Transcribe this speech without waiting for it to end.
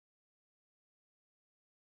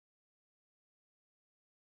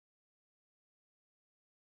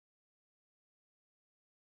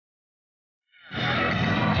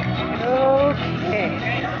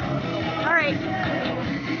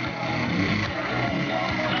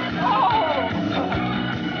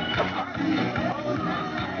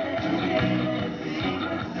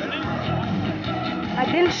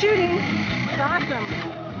shooting. It's awesome.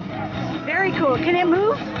 Very cool. Can it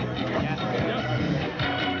move?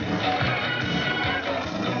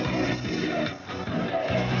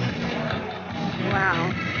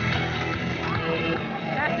 Wow.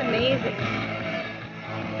 That's amazing.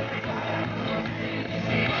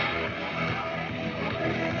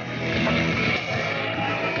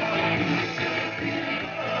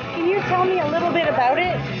 Can you tell me a little bit about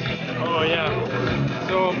it? Oh yeah.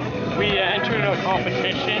 So we entered a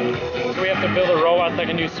competition, so we have to build a robot that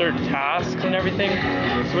can do certain tasks and everything.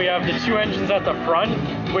 So we have the two engines at the front,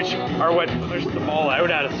 which are what push the ball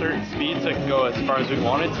out at a certain speed so it can go as far as we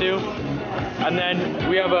want it to. And then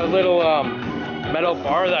we have a little metal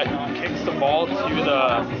bar that kicks the ball to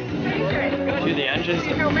the engines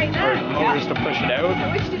or motors to push it out.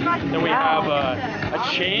 Then we have a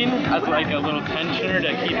chain as like a little tensioner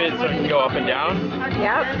to keep it so it can go up and down.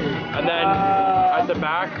 Yep. And then at the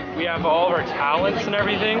back we have all of our talents and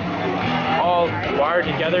everything all wired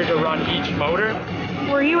together to run each motor.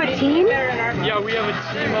 Were you a team? Yeah, we have a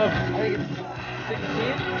team of, I think,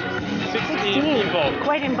 16 people.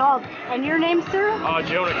 Quite involved. And your name, sir?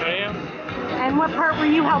 Jonah Cunningham. And what part were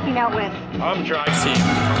you helping out with? I'm drive team.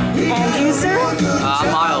 And you, sir?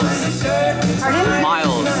 Miles. Pardon?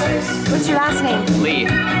 Miles. What's your last name? Lee.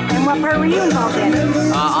 And what part were you involved in?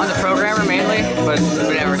 I'm the programmer mainly, but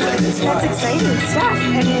everything. That's exciting stuff.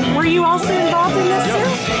 And were you also involved in this, sir?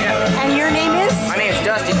 Yeah. And your name is? My name is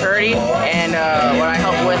Dusty Purdy, and what I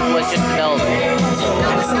helped with was just development.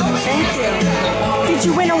 Excellent. Thank you. Did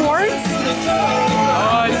you win awards?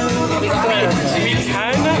 We can,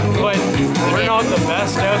 but we're not the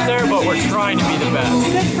best out there, but we're trying to be the best.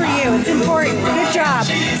 Good for you. It's important. Good job.